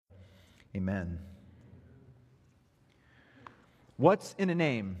Amen. What's in a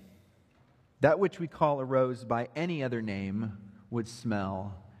name? That which we call a rose by any other name would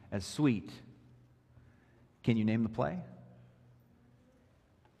smell as sweet. Can you name the play?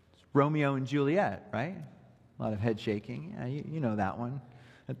 It's Romeo and Juliet, right? A lot of head shaking. Yeah, you know that one.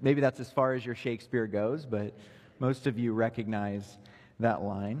 Maybe that's as far as your Shakespeare goes, but most of you recognize that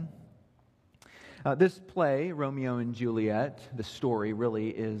line. This play, Romeo and Juliet, the story really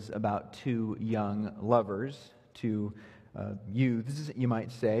is about two young lovers, two youths, you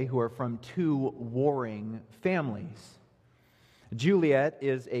might say, who are from two warring families. Juliet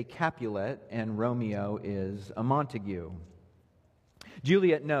is a Capulet and Romeo is a Montague.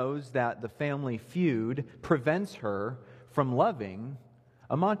 Juliet knows that the family feud prevents her from loving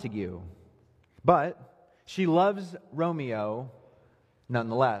a Montague, but she loves Romeo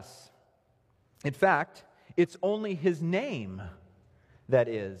nonetheless. In fact, it's only his name that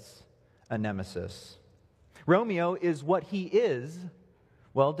is a nemesis. Romeo is what he is,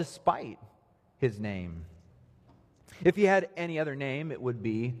 well, despite his name. If he had any other name, it would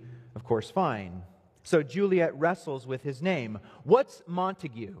be, of course, fine. So Juliet wrestles with his name. What's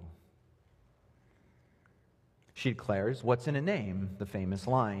Montague? She declares, what's in a name? The famous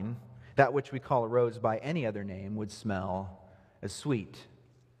line, that which we call a rose by any other name would smell as sweet.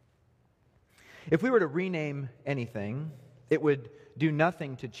 If we were to rename anything, it would do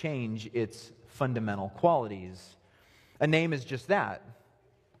nothing to change its fundamental qualities. A name is just that.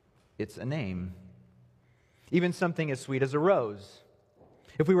 It's a name. Even something as sweet as a rose.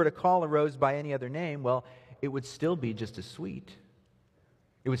 If we were to call a rose by any other name, well, it would still be just as sweet.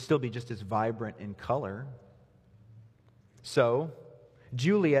 It would still be just as vibrant in color. So,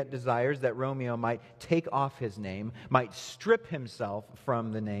 Juliet desires that Romeo might take off his name, might strip himself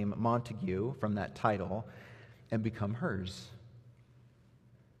from the name Montague, from that title, and become hers.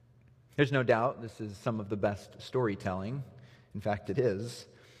 There's no doubt this is some of the best storytelling. In fact, it is.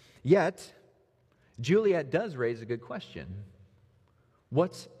 Yet, Juliet does raise a good question.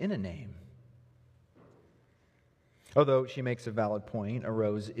 What's in a name? Although she makes a valid point, a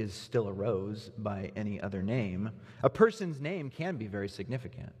rose is still a rose by any other name. A person's name can be very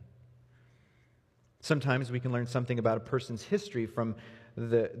significant. Sometimes we can learn something about a person's history from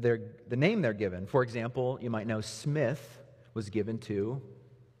the name they're given. For example, you might know Smith was given to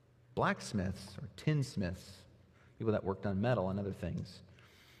blacksmiths or tinsmiths, people that worked on metal and other things.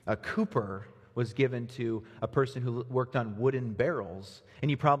 A Cooper was given to a person who worked on wooden barrels.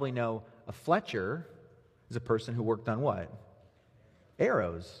 And you probably know a Fletcher is a person who worked on what?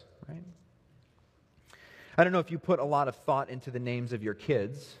 Arrows, right? I don't know if you put a lot of thought into the names of your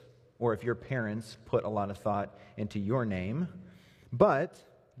kids, or if your parents put a lot of thought into your name, but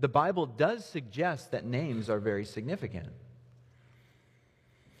the Bible does suggest that names are very significant.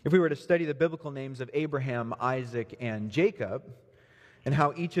 If we were to study the biblical names of Abraham, Isaac, and Jacob, and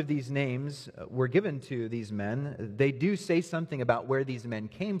how each of these names were given to these men, they do say something about where these men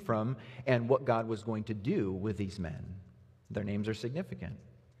came from and what God was going to do with these men. Their names are significant.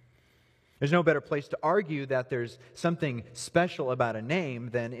 There's no better place to argue that there's something special about a name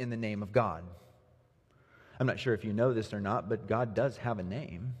than in the name of God. I'm not sure if you know this or not, but God does have a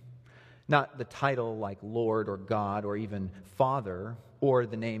name. Not the title like Lord or God or even Father, or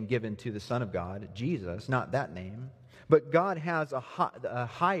the name given to the Son of God, Jesus, not that name. But God has a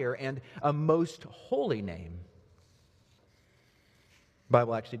higher and a most holy name. The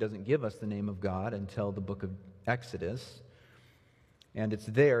Bible actually doesn't give us the name of God until the book of Exodus. And it's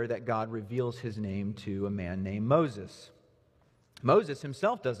there that God reveals his name to a man named Moses. Moses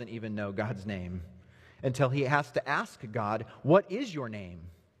himself doesn't even know God's name until he has to ask God, "What is your name?"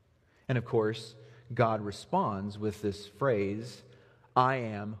 And of course, God responds with this phrase, "I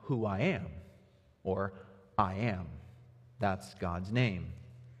am who I am," or "I am." That's God's name.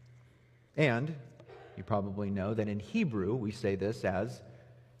 And you probably know that in Hebrew we say this as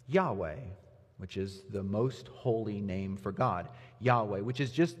Yahweh, which is the most holy name for God. Yahweh, which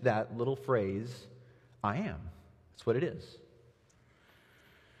is just that little phrase, I am. That's what it is.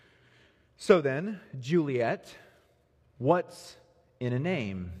 So then, Juliet, what's in a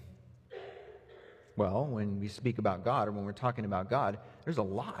name? Well, when we speak about God, or when we're talking about God, there's a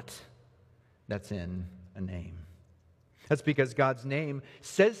lot that's in a name. That's because God's name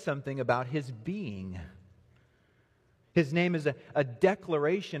says something about his being. His name is a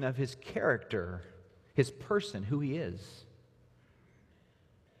declaration of his character, his person, who he is.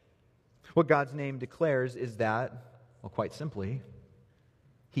 What God's name declares is that, well, quite simply,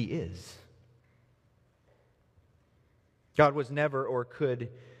 he is. God was never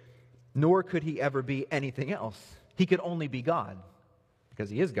nor could he ever be anything else. He could only be God, because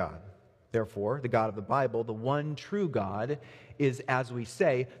he is God. Therefore, the God of the Bible, the one true God, is, as we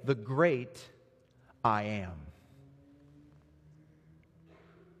say, the great I am.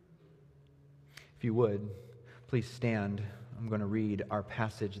 If you would, please stand. I'm going to read our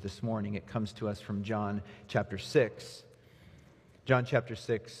passage this morning. It comes to us from John chapter 6. John chapter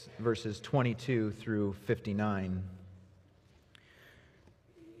 6, verses 22 through 59.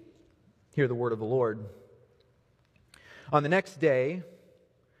 Hear the word of the Lord. On the next day,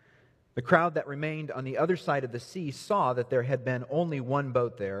 the crowd that remained on the other side of the sea saw that there had been only one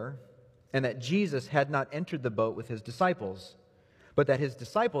boat there, and that Jesus had not entered the boat with his disciples, but that his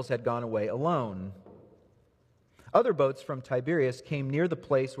disciples had gone away alone. Other boats from Tiberias came near the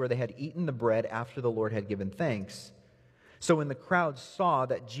place where they had eaten the bread after the Lord had given thanks. So when the crowd saw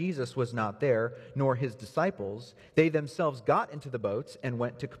that Jesus was not there, nor his disciples, they themselves got into the boats and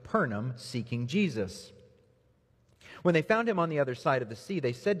went to Capernaum seeking Jesus. When they found him on the other side of the sea,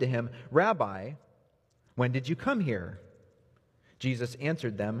 they said to him, "Rabbi, when did you come here?" Jesus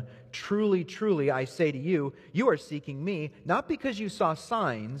answered them, "Truly, truly, I say to you, you are seeking me, not because you saw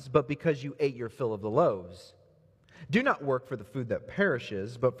signs, but because you ate your fill of the loaves. Do not work for the food that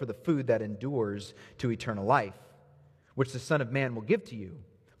perishes, but for the food that endures to eternal life, which the Son of Man will give to you,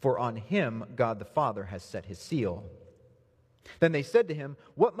 for on him God the Father has set his seal." Then they said to him,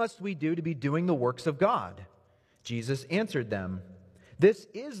 "What must we do to be doing the works of God?" Jesus answered them, "This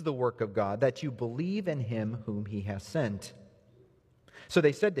is the work of God, that you believe in him whom he has sent." So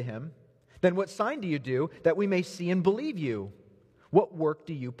they said to him, "Then what sign do you do, that we may see and believe you? What work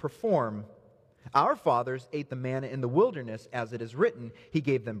do you perform? Our fathers ate the manna in the wilderness, as it is written, he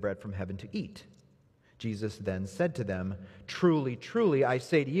gave them bread from heaven to eat." Jesus then said to them, "Truly, truly, I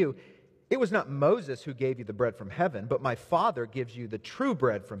say to you, it was not Moses who gave you the bread from heaven, but my Father gives you the true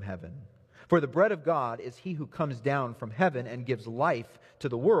bread from heaven. For the bread of God is he who comes down from heaven and gives life to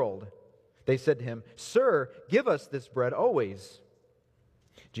the world." They said to him, "Sir, give us this bread always."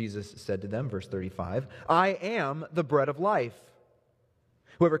 Jesus said to them, verse 35, "I am the bread of life.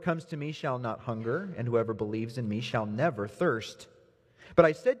 Whoever comes to me shall not hunger, and whoever believes in me shall never thirst. But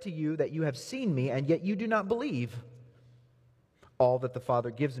I said to you that you have seen me, and yet you do not believe. All that the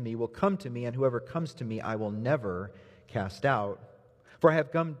Father gives me will come to me, and whoever comes to me I will never cast out. For I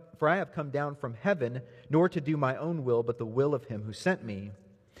have come down from heaven, nor to do my own will, but the will of him who sent me.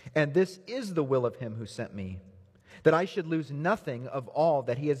 And this is the will of him who sent me, that I should lose nothing of all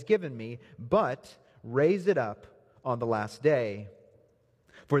that he has given me, but raise it up on the last day.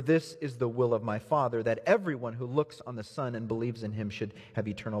 For this is the will of my Father, that everyone who looks on the Son and believes in him should have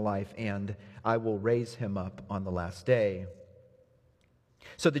eternal life, and I will raise him up on the last day."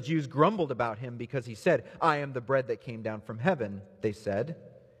 So the Jews grumbled about him because he said, "I am the bread that came down from heaven." They said,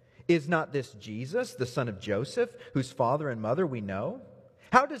 "Is not this Jesus, the son of Joseph, whose father and mother we know?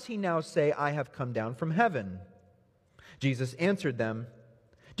 How does he now say, 'I have come down from heaven'?" Jesus answered them,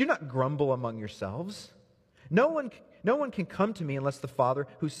 "Do not grumble among yourselves. No one can come to me unless the Father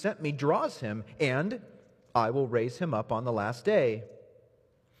who sent me draws him, and I will raise him up on the last day.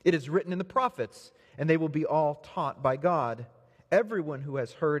 It is written in the prophets, and they will be all taught by God. Everyone who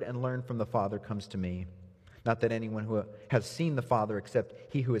has heard and learned from the Father comes to me. Not that anyone who has seen the Father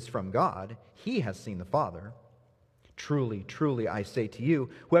except he who is from God, he has seen the Father. Truly, truly, I say to you,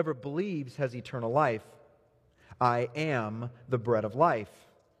 whoever believes has eternal life. I am the bread of life.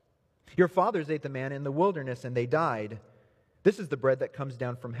 Your fathers ate the manna in the wilderness, and they died. This is the bread that comes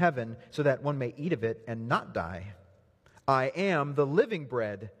down from heaven, so that one may eat of it and not die. I am the living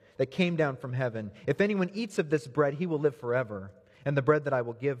bread that came down from heaven. If anyone eats of this bread, he will live forever. And the bread that I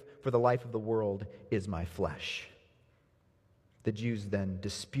will give for the life of the world is my flesh." The Jews then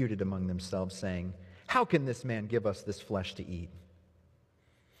disputed among themselves, saying, "How can this man give us this flesh to eat?"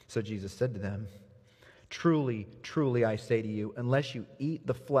 So Jesus said to them, "Truly, truly, I say to you, unless you eat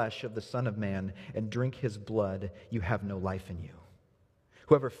the flesh of the Son of Man and drink his blood, you have no life in you.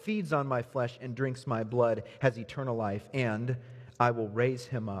 Whoever feeds on my flesh and drinks my blood has eternal life, and I will raise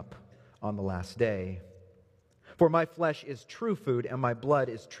him up on the last day. For my flesh is true food, and my blood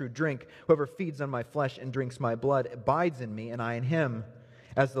is true drink. Whoever feeds on my flesh and drinks my blood abides in me, and I in him.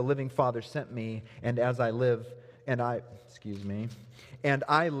 As the living Father sent me, and as I live, and I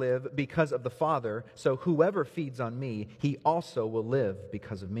live because of the Father, so whoever feeds on me, he also will live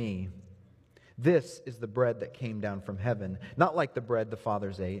because of me. This is the bread that came down from heaven, not like the bread the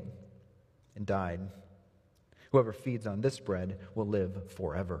fathers ate and died. Whoever feeds on this bread will live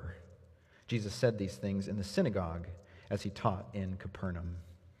forever." Jesus said these things in the synagogue as he taught in Capernaum.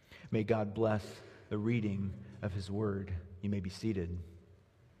 May God bless the reading of his word. You may be seated.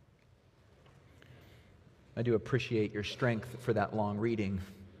 I do appreciate your strength for that long reading.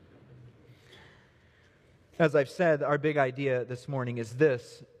 As I've said, our big idea this morning is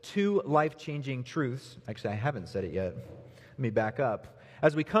this: two life-changing truths. Actually, I haven't said it yet. Let me back up.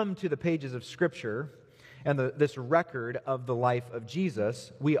 As we come to the pages of Scripture and this record of the life of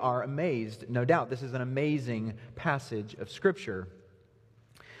Jesus, we are amazed, no doubt. This is an amazing passage of Scripture.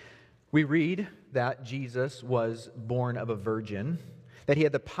 We read that Jesus was born of a virgin, that he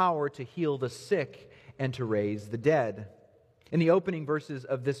had the power to heal the sick and to raise the dead. In the opening verses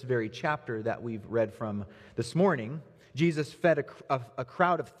of this very chapter that we've read from this morning, Jesus fed a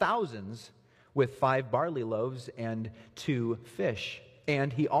crowd of thousands with 5 barley loaves and 2 fish.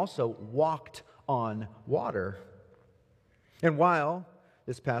 And he also walked on water. And while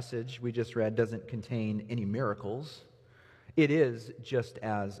this passage we just read doesn't contain any miracles, it is just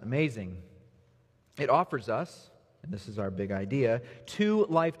as amazing. It offers us, and this is our big idea, 2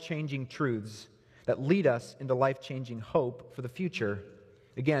 life-changing truths that lead us into life-changing hope for the future.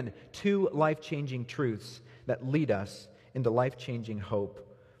 Again, 2 life-changing truths that lead us into life-changing hope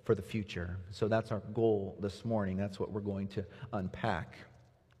for the future. So that's our goal this morning. That's what we're going to unpack.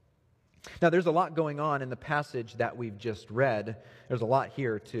 Now, there's a lot going on in the passage that we've just read. There's a lot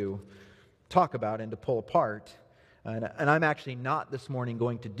here to talk about and to pull apart. And I'm actually not this morning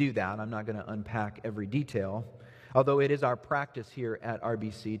going to do that. I'm not going to unpack every detail, although it is our practice here at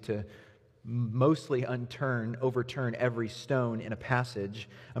RBC to mostly overturn every stone in a passage.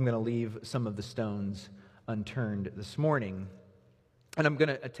 I'm going to leave some of the stones unturned this morning. And I'm going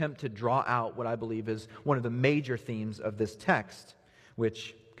to attempt to draw out what I believe is one of the major themes of this text,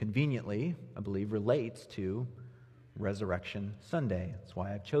 which conveniently, I believe, relates to Resurrection Sunday. That's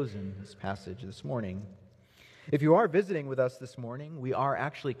why I've chosen this passage this morning. If you are visiting with us this morning, we are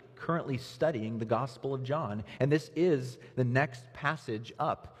actually currently studying the Gospel of John, and this is the next passage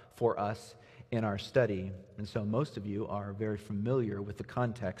up for us in our study. And so most of you are very familiar with the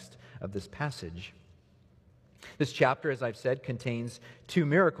context of this passage. This chapter, as I've said, contains 2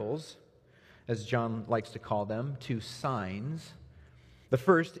 miracles, as John likes to call them, 2 signs. The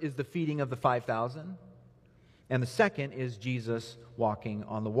first is the feeding of the 5,000, and the second is Jesus walking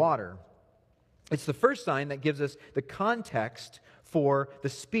on the water. It's the first sign that gives us the context for the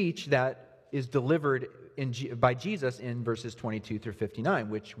speech that is delivered by Jesus in verses 22 through 59,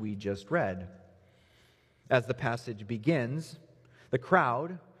 which we just read. As the passage begins, the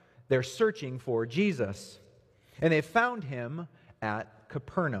crowd, they're searching for Jesus, and they found him at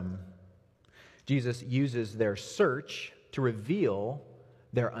Capernaum. Jesus uses their search to reveal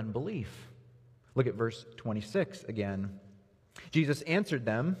their unbelief. Look at verse 26 again. Jesus answered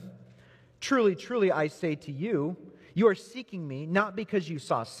them, "Truly, truly, I say to you, you are seeking me not because you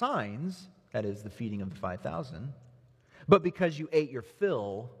saw signs," that is, the feeding of the 5,000, "but because you ate your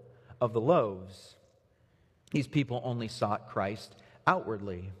fill of the loaves." These people only sought Christ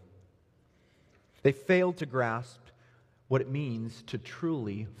outwardly. They failed to grasp what it means to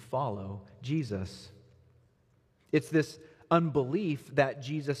truly follow Jesus. It's this unbelief that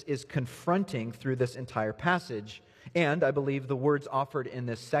Jesus is confronting through this entire passage. And I believe the words offered in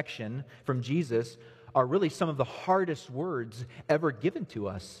this section from Jesus are really some of the hardest words ever given to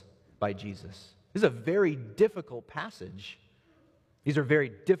us by Jesus. This is a very difficult passage. These are very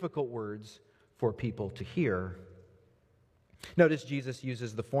difficult words for people to hear. Notice Jesus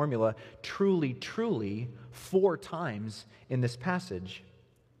uses the formula "truly, truly" 4 times in this passage.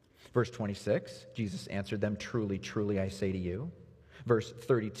 Verse 26, Jesus answered them, "Truly, truly, I say to you." Verse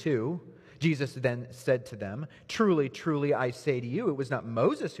 32, Jesus then said to them, "Truly, truly, I say to you, it was not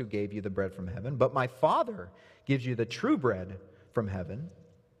Moses who gave you the bread from heaven, but my Father gives you the true bread from heaven."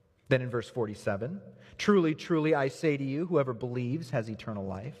 Then in verse 47, "Truly, truly, I say to you, whoever believes has eternal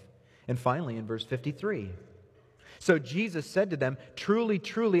life." And finally in verse 53, "So Jesus said to them, 'Truly,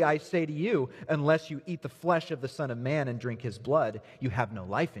 truly, I say to you, unless you eat the flesh of the Son of Man and drink his blood, you have no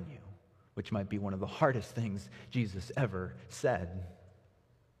life in you,'" which might be one of the hardest things Jesus ever said.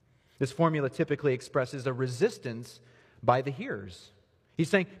 This formula typically expresses a resistance by the hearers. He's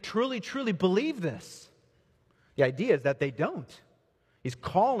saying, "Truly, truly, believe this." The idea is that they don't. He's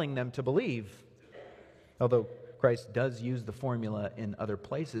calling them to believe. Although Christ does use the formula in other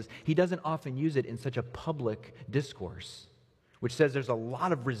places, he doesn't often use it in such a public discourse, which says there's a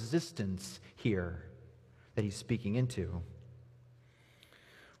lot of resistance here that he's speaking into.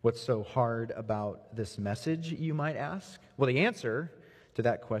 What's so hard about this message, you might ask? Well, the answer to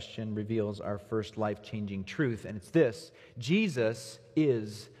that question reveals our first life-changing truth, and it's this: Jesus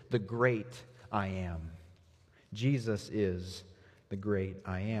is the great I am. Jesus is the great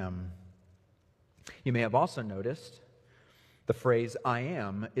I am. You may have also noticed the phrase "I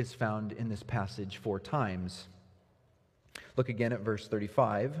am" is found in this passage 4 times. Look again at verse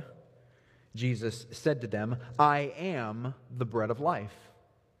 35. Jesus said to them, I am the bread of life.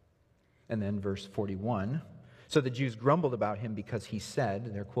 And then verse 41, so the Jews grumbled about him because he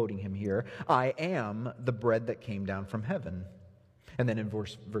said, they're quoting him here, I am the bread that came down from heaven. And then in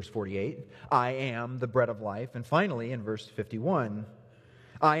verse 48, I am the bread of life. And finally in verse 51,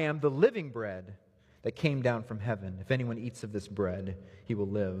 I am the living bread that came down from heaven. If anyone eats of this bread, he will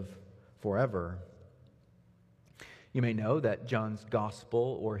live forever. You may know that John's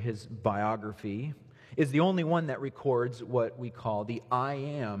gospel, or his biography, is the only one that records what we call the I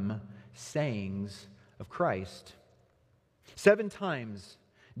am sayings of Christ. 7 times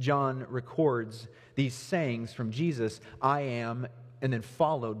John records these sayings from Jesus, I am, and then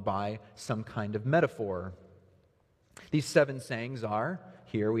followed by some kind of metaphor. These 7 sayings are,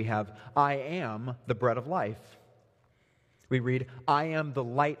 here we have, I am the bread of life. We read, I am the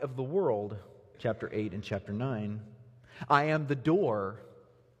light of the world, chapter 8 and chapter 9. I am the door.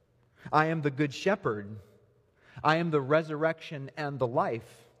 I am the good shepherd. I am the resurrection and the life.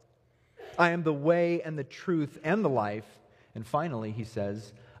 I am the way and the truth and the life. And finally, he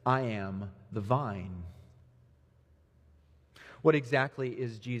says, I am the vine. What exactly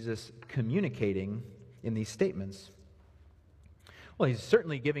is Jesus communicating in these statements? Well, he's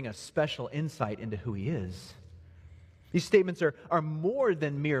certainly giving us special insight into who he is. These statements are more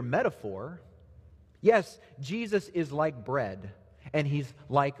than mere metaphor. Yes, Jesus is like bread, and he's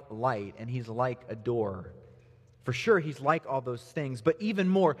like light, and he's like a door. For sure, he's like all those things, but even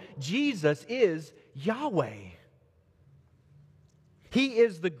more, Jesus is Yahweh. He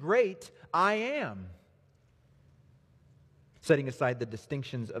is the great I am. Setting aside the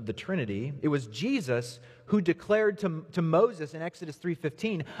distinctions of the Trinity, it was Jesus who declared to Moses in Exodus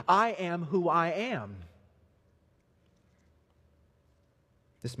 3:15, I am who I am.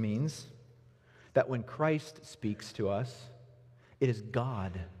 This means that when Christ speaks to us, it is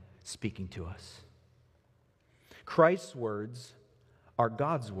God speaking to us. Christ's words are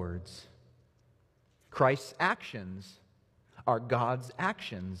God's words. Christ's actions are God's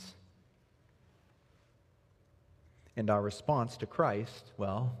actions. And our response to Christ,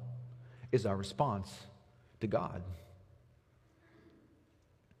 well, is our response to God.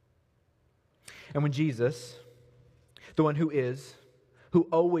 And when Jesus, the one who is, who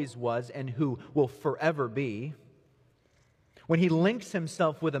always was, and who will forever be, when he links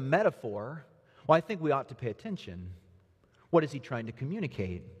himself with a metaphor, well, I think we ought to pay attention. What is he trying to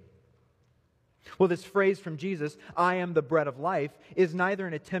communicate? Well, this phrase from Jesus, I am the bread of life, is neither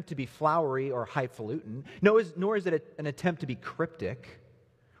an attempt to be flowery or highfalutin, nor is it an attempt to be cryptic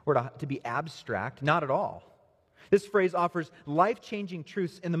or to be abstract. Not at all. This phrase offers life-changing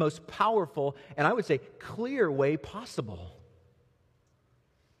truths in the most powerful, and I would say clear way possible.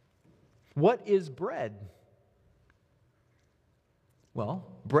 What is bread? Well,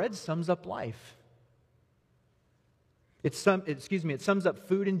 bread sums up life. It sums up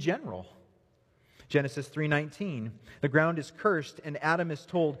food in general. Genesis 3:19, the ground is cursed, and Adam is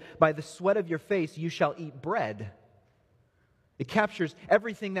told, by the sweat of your face you shall eat bread. It captures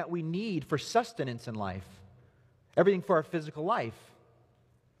everything that we need for sustenance in life, everything for our physical life.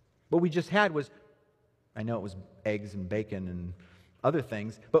 What we just had was, I know it was eggs and bacon and other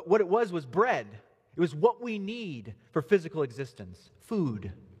things, but what it was bread. It was what we need for physical existence,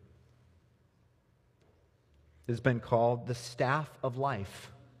 food. It has been called the staff of life.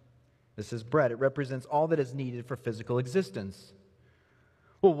 This is bread. It represents all that is needed for physical existence.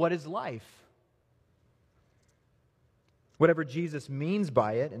 Well, what is life? Whatever Jesus means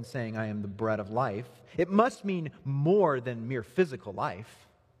by it in saying, I am the bread of life, it must mean more than mere physical life.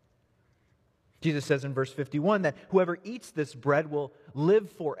 Jesus says in verse 51 that whoever eats this bread will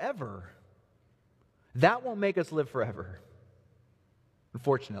live forever. That won't make us live forever,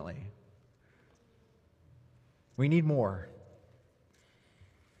 unfortunately. We need more.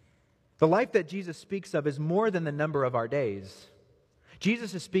 The life that Jesus speaks of is more than the number of our days.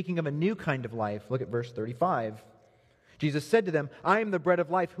 Jesus is speaking of a new kind of life. Look at verse 35. Jesus said to them, I am the bread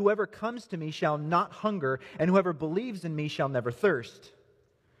of life. Whoever comes to me shall not hunger, and whoever believes in me shall never thirst.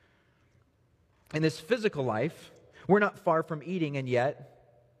 In this physical life, we're not far from eating, and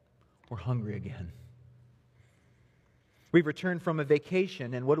yet we're hungry again. We've returned from a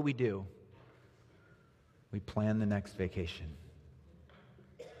vacation, and what do? We plan the next vacation.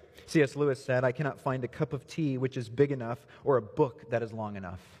 C.S. Lewis said, I cannot find a cup of tea which is big enough or a book that is long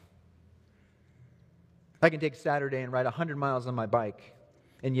enough. I can take Saturday and ride 100 miles on my bike,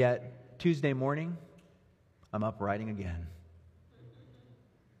 and yet Tuesday morning, I'm up riding again.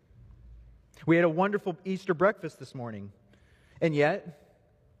 We had a wonderful Easter breakfast this morning, and yet,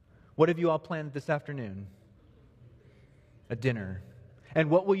 what have you all planned this afternoon? A dinner. And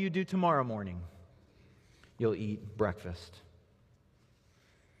what will you do tomorrow morning? You'll eat breakfast.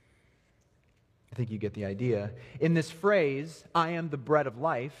 I think you get the idea. In this phrase, I am the bread of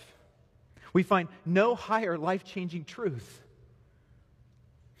life, we find no higher life-changing truth.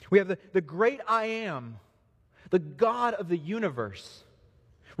 We have the great I am, the God of the universe,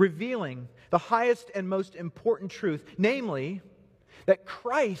 revealing the highest and most important truth, namely, that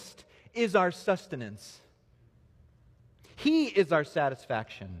Christ is our sustenance. He is our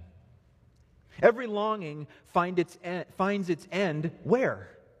satisfaction. Every longing finds its end where?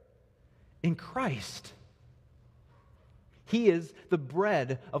 In Christ. He is the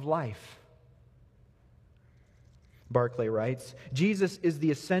bread of life. Barclay writes, Jesus is the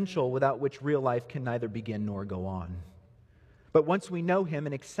essential without which real life can neither begin nor go on. But once we know Him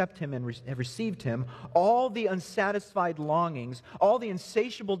and accept Him and have received Him, all the unsatisfied longings, all the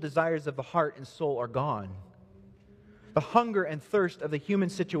insatiable desires of the heart and soul are gone. The hunger and thirst of the human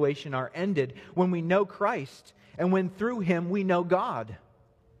situation are ended when we know Christ and when through Him we know God.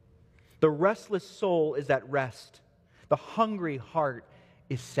 The restless soul is at rest. The hungry heart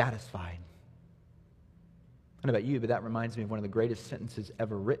is satisfied. I don't know about you, but that reminds me of one of the greatest sentences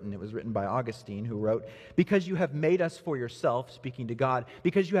ever written. It was written by Augustine, who wrote, "Because you have made us for yourself," speaking to God,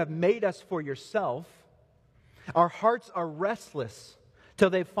 "because you have made us for yourself, our hearts are restless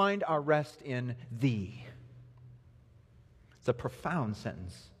till they find our rest in Thee." It's a profound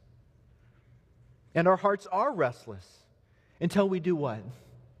sentence. And our hearts are restless until we do what?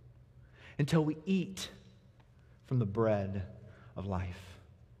 Until we eat from the bread of life.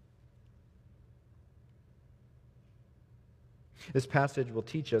 This passage will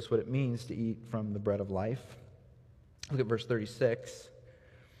teach us what it means to eat from the bread of life. Look at verse 36.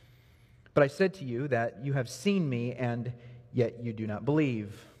 "But I said to you that you have seen me, and yet you do not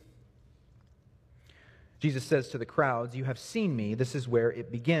believe." Jesus says to the crowds, "You have seen me." This is where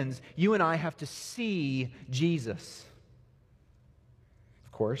it begins. You and I have to see Jesus.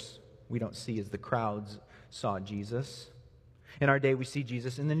 Of course, we don't see as the crowds saw Jesus. In our day, we see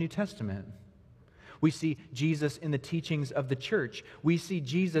Jesus in the New Testament. We see Jesus in the teachings of the church. We see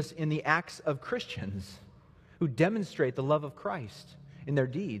Jesus in the acts of Christians who demonstrate the love of Christ in their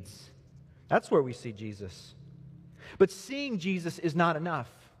deeds. That's where we see Jesus. But seeing Jesus is not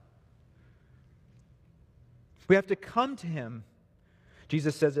enough. We have to come to Him.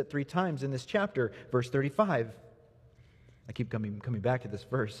 Jesus says it 3 times in this chapter. Verse 35. I keep coming back to this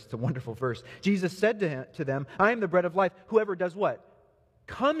verse. It's a wonderful verse. Jesus said to them, "I am the bread of life. Whoever does what?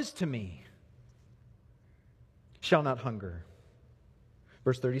 Comes to me shall not hunger."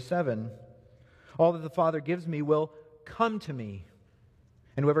 Verse 37, "All that the Father gives me will come to me,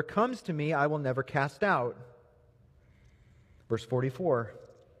 and whoever comes to me I will never cast out." Verse 44,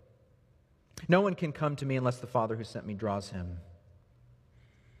 "No one can come to me unless the Father who sent me draws him."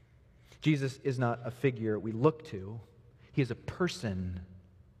 Jesus is not a figure we look to. He is a person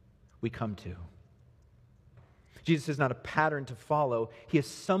we come to. Jesus is not a pattern to follow. He is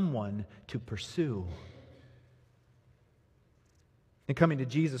someone to pursue. In coming to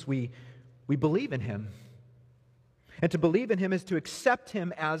Jesus, we believe in Him. And to believe in Him is to accept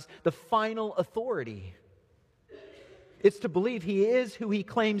Him as the final authority. It's to believe He is who He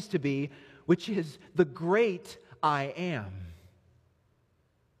claims to be, which is the great I am.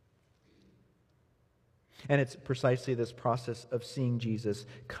 And it's precisely this process of seeing Jesus,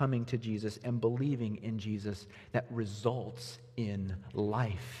 coming to Jesus, and believing in Jesus that results in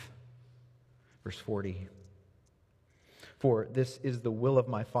life. Verse 40. "For this is the will of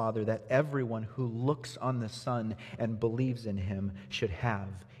my Father, that everyone who looks on the Son and believes in Him should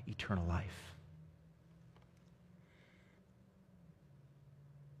have eternal life."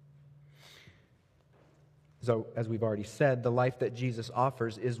 So, as we've already said, the life that Jesus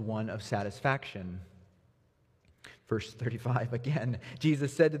offers is one of satisfaction. Verse 35 again,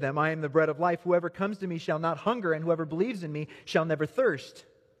 Jesus said to them, "I am the bread of life. Whoever comes to me shall not hunger, and whoever believes in me shall never thirst."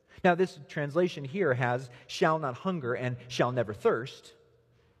 Now, this translation here has "shall not hunger" and "shall never thirst."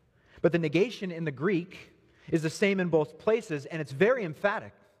 But the negation in the Greek is the same in both places, and it's very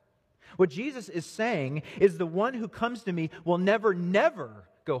emphatic. What Jesus is saying is the one who comes to me will never, never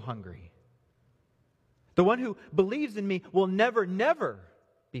go hungry. The one who believes in me will never, never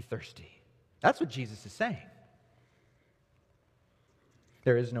be thirsty. That's what Jesus is saying.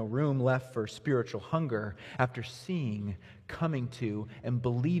 There is no room left for spiritual hunger after seeing, coming to, and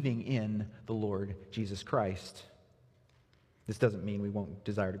believing in the Lord Jesus Christ. This doesn't mean we won't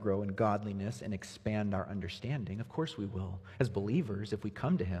desire to grow in godliness and expand our understanding. Of course we will. As believers, if we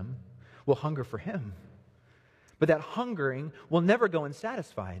come to Him, we'll hunger for Him. But that hungering will never go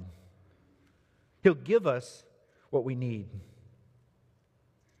unsatisfied. He'll give us what we need.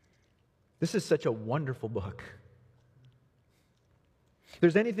 This is such a wonderful book. If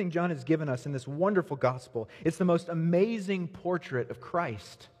there's anything John has given us in this wonderful gospel, it's the most amazing portrait of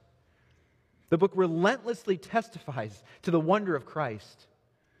Christ. The book relentlessly testifies to the wonder of Christ.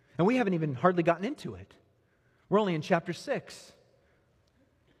 And we haven't even hardly gotten into it. We're only in chapter 6.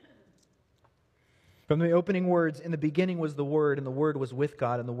 From the opening words, in the beginning was the Word, and the Word was with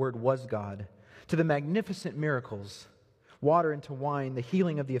God, and the Word was God, to the magnificent miracles, water into wine, the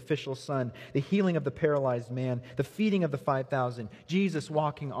healing of the official son, the healing of the paralyzed man, the feeding of the 5,000, Jesus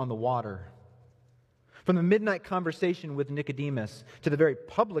walking on the water. From the midnight conversation with Nicodemus to the very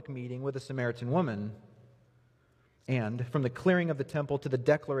public meeting with a Samaritan woman. And from the clearing of the temple to the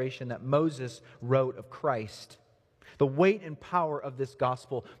declaration that Moses wrote of Christ. The weight and power of this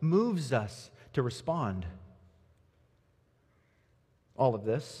gospel moves us to respond. All of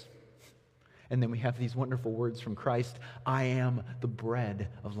this. And then we have these wonderful words from Christ, I am the bread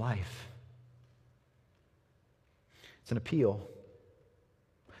of life. It's an appeal.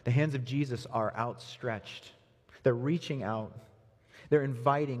 The hands of Jesus are outstretched. They're reaching out. They're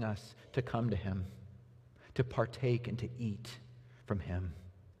inviting us to come to Him, to partake and to eat from Him.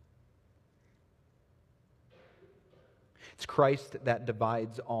 It's Christ that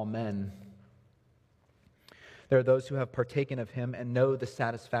divides all men. There are those who have partaken of Him and know the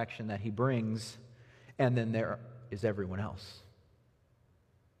satisfaction that He brings, and then there is everyone else.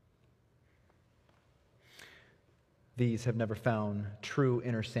 These have never found true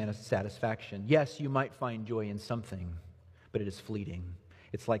inner satisfaction. Yes, you might find joy in something, but it is fleeting.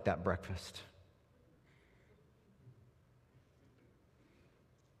 It's like that breakfast.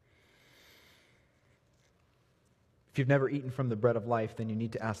 If you've never eaten from the bread of life, then you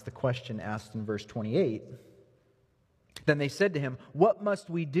need to ask the question asked in verse 28. Then they said to him, what must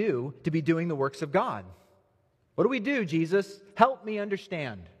we do to be doing the works of God? What do we do, Jesus? Help me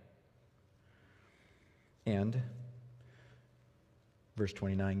understand. And verse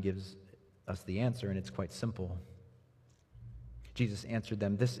 29 gives us the answer, and it's quite simple. Jesus answered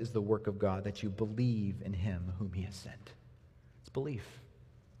them, this is the work of God, that you believe in Him whom He has sent. It's belief.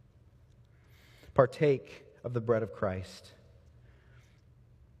 Partake of the bread of Christ.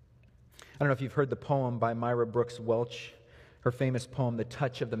 I don't know if you've heard the poem by Myra Brooks Welch, her famous poem, The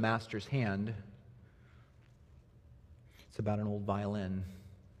Touch of the Master's Hand. It's about an old violin.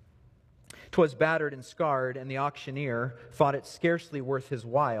 'Twas battered and scarred, and the auctioneer thought it scarcely worth his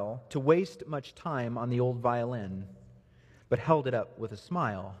while to waste much time on the old violin, but held it up with a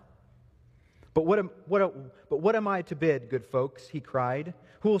smile. But what am I to bid, good folks? He cried.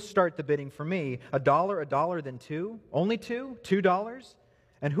 Who will start the bidding for me? $1, then $2? Only $2? $2?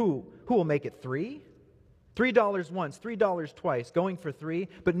 And who will make it $3? $3 once, $3 twice, going for $3,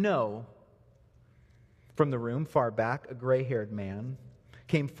 but no. From the room far back, a gray-haired man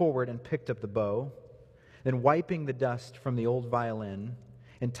came forward and picked up the bow. Then wiping the dust from the old violin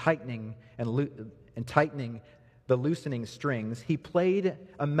and tightening the loosening strings, he played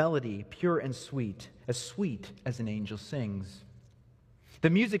a melody pure and sweet as an angel sings. The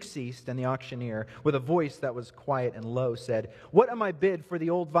music ceased, and the auctioneer, with a voice that was quiet and low, said, what am I bid for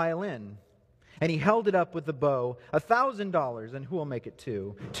the old violin? And he held it up with the bow, $1,000, and who will make it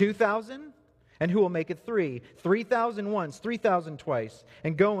 2? 2,000? And who will make it 3? 3,000 once, 3,000 twice.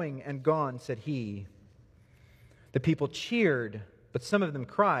 And going and gone, said he. The people cheered, but some of them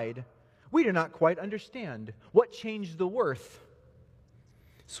cried, we do not quite understand. What changed the worth?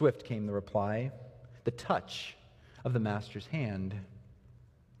 Swift came the reply, the touch of the Master's hand.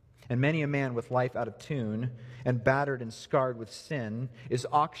 And many a man with life out of tune and battered and scarred with sin is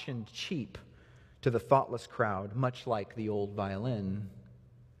auctioned cheap to the thoughtless crowd, much like the old violin.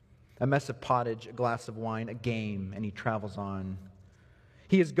 A mess of pottage, a glass of wine, a game, and he travels on.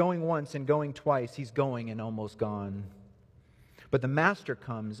 He is going once and going twice, he's going and almost gone. But the Master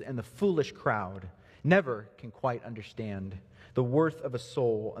comes, and the foolish crowd never can quite understand the worth of a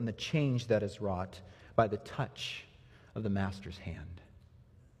soul and the change that is wrought by the touch of the Master's hand.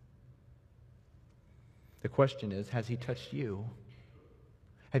 The question is, has He touched you?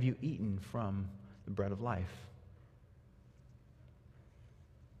 Have you eaten from the bread of life?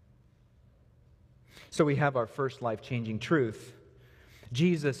 So we have our first life-changing truth.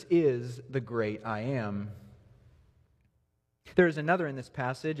 Jesus is the great I am. There is another in this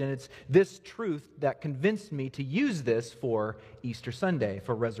passage, and it's this truth that convinced me to use this for Easter Sunday,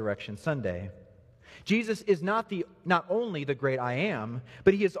 for Resurrection Sunday. Jesus is not only the great I am,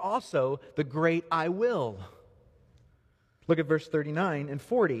 but He is also the great I will. Look at verse 39 and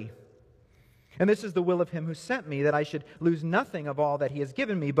 40. And this is the will of Him who sent me, that I should lose nothing of all that He has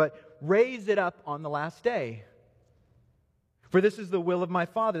given me, but raise it up on the last day. For this is the will of my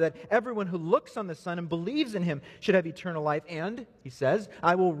Father, that everyone who looks on the Son and believes in him should have eternal life, and, he says,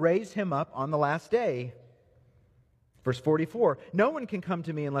 I will raise him up on the last day. Verse 44, no one can come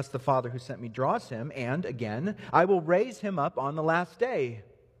to me unless the Father who sent me draws him, and, again, I will raise him up on the last day.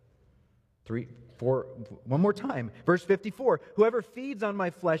 One more time. Verse 54, whoever feeds on my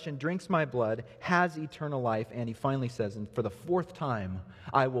flesh and drinks my blood has eternal life, and he finally says, and for the fourth time,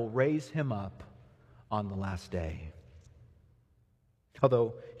 I will raise him up on the last day.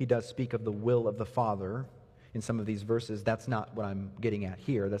 Although he does speak of the will of the Father in some of these verses, that's not what I'm getting at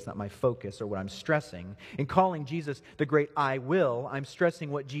here. That's not my focus or what I'm stressing. In calling Jesus the great I will, I'm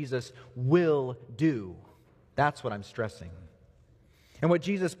stressing what Jesus will do. That's what I'm stressing. And what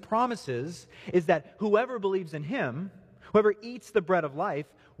Jesus promises is that whoever believes in him, whoever eats the bread of life,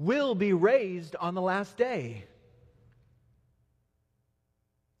 will be raised on the last day.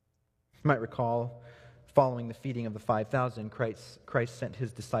 You might recall, following the feeding of the 5,000, Christ sent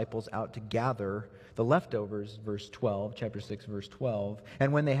his disciples out to gather the leftovers, verse 12, chapter 6, verse 12.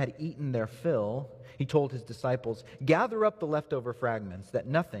 And when they had eaten their fill, he told his disciples, gather up the leftover fragments, that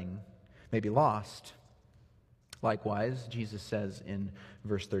nothing may be lost. Likewise, Jesus says in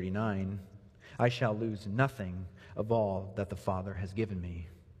verse 39, I shall lose nothing of all that the Father has given me.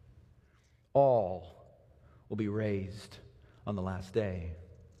 All will be raised on the last day.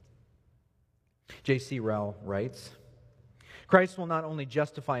 J.C. Ryle writes, Christ will not only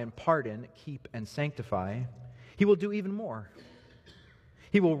justify and pardon, keep and sanctify, he will do even more.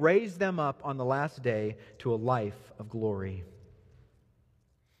 He will raise them up on the last day to a life of glory.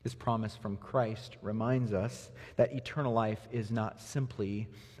 This promise from Christ reminds us that eternal life is not simply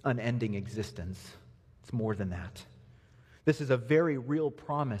unending existence. It's more than that. This is a very real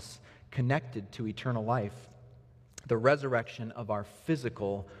promise connected to eternal life, the resurrection of our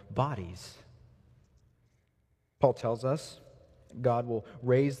physical bodies. Paul tells us God will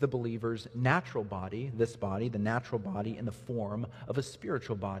raise the believer's natural body, this body, the natural body, in the form of a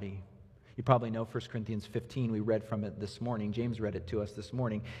spiritual body. You probably know 1 Corinthians 15, we read from it this morning. James read it to us this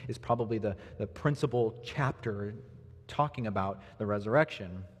morning, is probably the principal chapter talking about the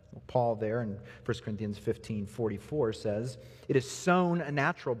resurrection. Paul there in 1 Corinthians 15:44 says, it is sown a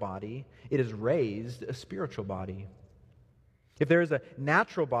natural body, it is raised a spiritual body. If there is a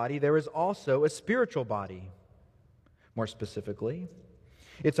natural body, there is also a spiritual body. More specifically,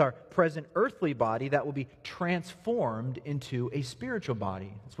 it's our present earthly body that will be transformed into a spiritual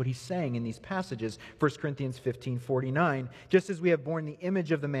body. That's what he's saying in these passages. 1 Corinthians 15:49, just as we have borne the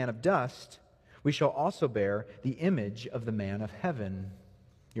image of the man of dust, we shall also bear the image of the man of heaven.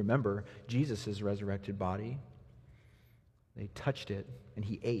 You remember Jesus' resurrected body. They touched it and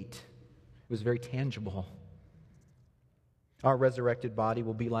he ate. It was very tangible. Our resurrected body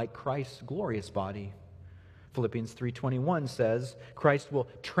will be like Christ's glorious body. Philippians 3:21 says, Christ will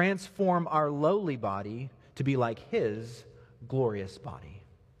transform our lowly body to be like his glorious body.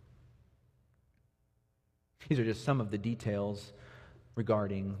 These are just some of the details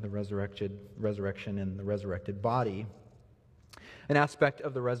regarding the resurrection and the resurrected body. An aspect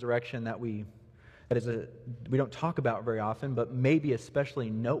of the resurrection that we don't talk about very often, but maybe especially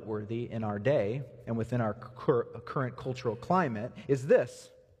noteworthy in our day and within our current cultural climate, is this: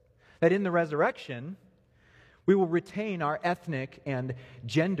 that in the resurrection, we will retain our ethnic and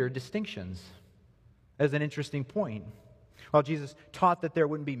gender distinctions. As an interesting point. While Jesus taught that there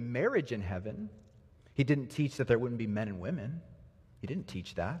wouldn't be marriage in heaven, he didn't teach that there wouldn't be men and women. He didn't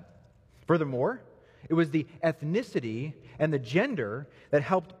teach that. Furthermore, it was the ethnicity and the gender that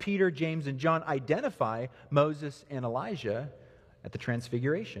helped Peter, James, and John identify Moses and Elijah at the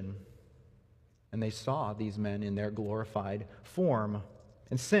Transfiguration. And they saw these men in their glorified form.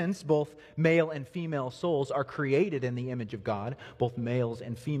 And since both male and female souls are created in the image of God, both males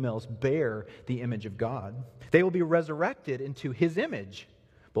and females bear the image of God, they will be resurrected into his image,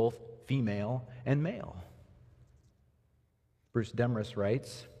 both female and male. Bruce Demarest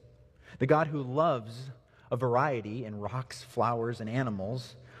writes, the God who loves a variety in rocks, flowers, and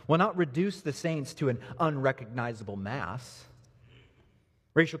animals will not reduce the saints to an unrecognizable mass.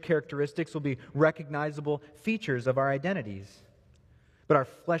 Racial characteristics will be recognizable features of our identities, but our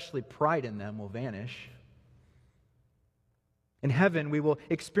fleshly pride in them will vanish. In heaven, we will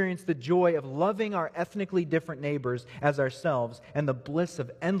experience the joy of loving our ethnically different neighbors as ourselves and the bliss of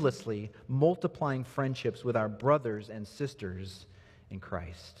endlessly multiplying friendships with our brothers and sisters in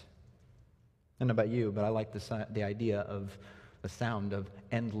Christ. I don't know about you, but I like the idea of the sound of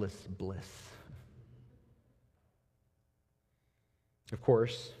endless bliss. Of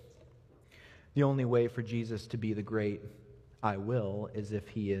course, the only way for Jesus to be the great I will is if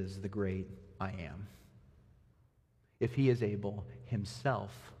he is the great I am. if he is able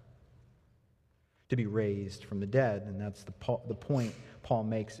himself to be raised from the dead. And that's the point Paul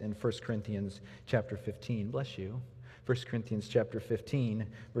makes in 1 Corinthians chapter 15. Bless you. 1 Corinthians chapter 15,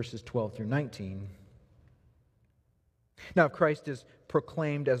 verses 12 through 19. Now, if Christ is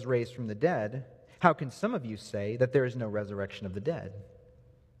proclaimed as raised from the dead, how can some of you say that there is no resurrection of the dead?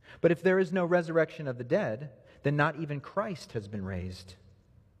 But if there is no resurrection of the dead, then not even Christ has been raised.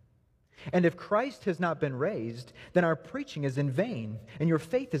 And if Christ has not been raised, then our preaching is in vain, and your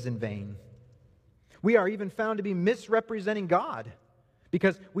faith is in vain. We are even found to be misrepresenting God,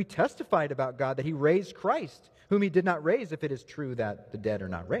 because we testified about God that he raised Christ, whom he did not raise, if it is true that the dead are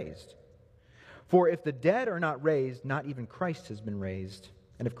not raised. For if the dead are not raised, not even Christ has been raised.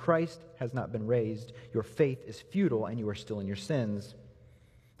 And if Christ has not been raised, your faith is futile, and you are still in your sins.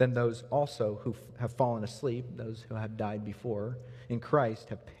 Then those also who have fallen asleep, those who have died before, in Christ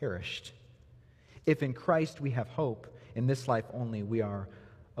have perished. If in Christ we have hope, in this life only we are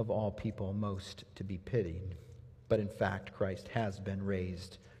of all people most to be pitied. But in fact, Christ has been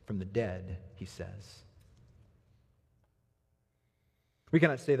raised from the dead, he says. We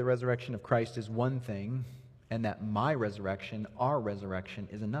cannot say the resurrection of Christ is one thing, and that my resurrection, our resurrection,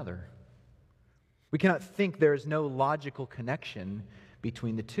 is another. We cannot think there is no logical connection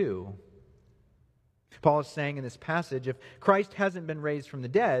between the two. Paul is saying in this passage, if Christ hasn't been raised from the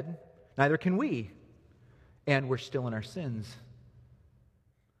dead, neither can we, and we're still in our sins.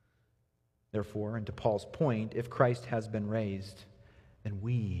 Therefore, and to Paul's point, if Christ has been raised, then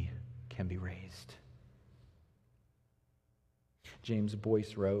we can be raised. James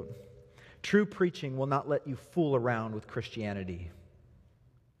Boyce wrote, "True preaching will not let you fool around with Christianity.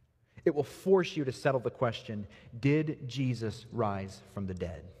 It will force you to settle the question, did Jesus rise from the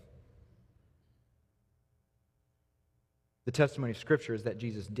dead?" The testimony of Scripture is that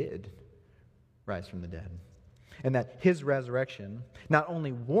Jesus did rise from the dead, and that his resurrection not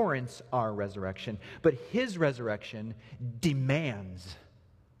only warrants our resurrection, but his resurrection demands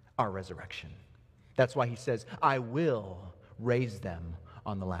our resurrection. That's why he says, "I will raise them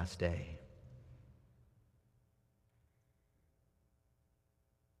on the last day."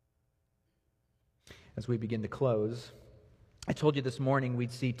 As we begin to close, I told you this morning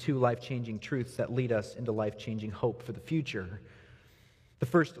we'd see two life-changing truths that lead us into life-changing hope for the future. The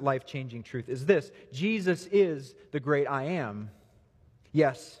first life-changing truth is this: Jesus is the great I am.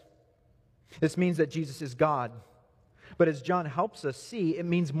 Yes, this means that Jesus is God. But as John helps us see, it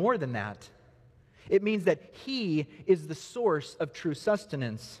means more than that. It means that he is the source of true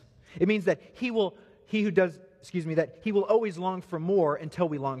sustenance. It means that he will always long for more until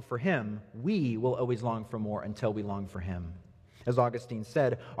we long for him. We will always long for more until we long for him. As Augustine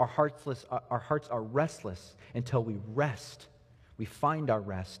said, our hearts are restless until we rest. We find our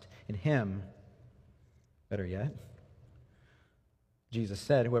rest in him. Better yet, Jesus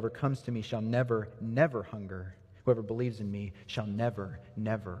said, "Whoever comes to me shall never, never hunger. Whoever believes in me shall never,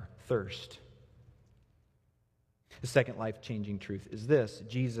 never thirst." The second life-changing truth is this: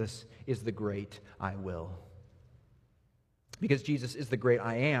 Jesus is the great I will. Because Jesus is the great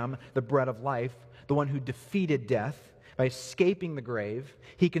I am, the bread of life, the one who defeated death by escaping the grave,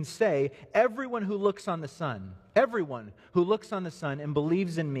 he can say, everyone who looks on the Son and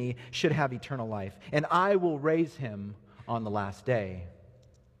believes in me should have eternal life, and I will raise him on the last day.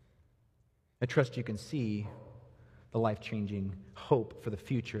 I trust you can see the life-changing hope for the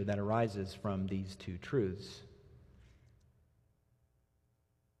future that arises from these two truths.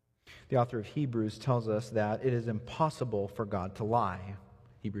 The author of Hebrews tells us that it is impossible for God to lie.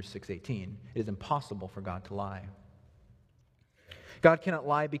 Hebrews 6:18. It is impossible for God to lie. God cannot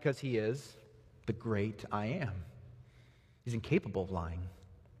lie because he is the great I am. He's incapable of lying.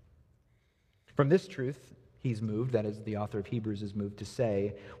 From this truth, he's moved, that is, the author of Hebrews is moved to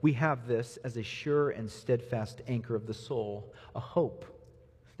say, we have this as a sure and steadfast anchor of the soul, a hope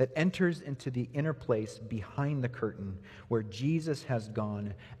that enters into the inner place behind the curtain where Jesus has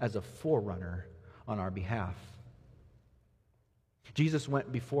gone as a forerunner on our behalf. Jesus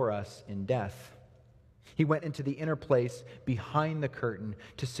went before us in death. He went into the inner place behind the curtain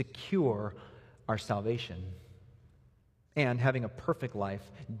to secure our salvation. And having a perfect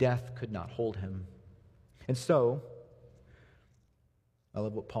life, death could not hold him. And so, I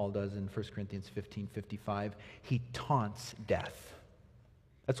love what Paul does in 1 Corinthians 15:55. He taunts death.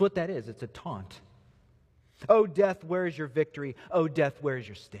 That's what that is. It's a taunt. Oh, death, where is your victory? Oh, death, where is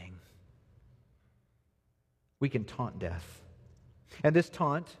your sting? We can taunt death. And this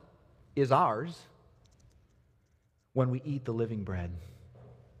taunt is ours when we eat the living bread.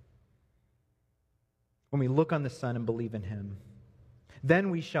 When we look on the Son and believe in him. Then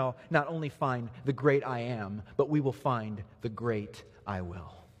we shall not only find the great I am, but we will find the great I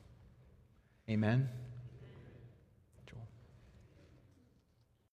will. Amen.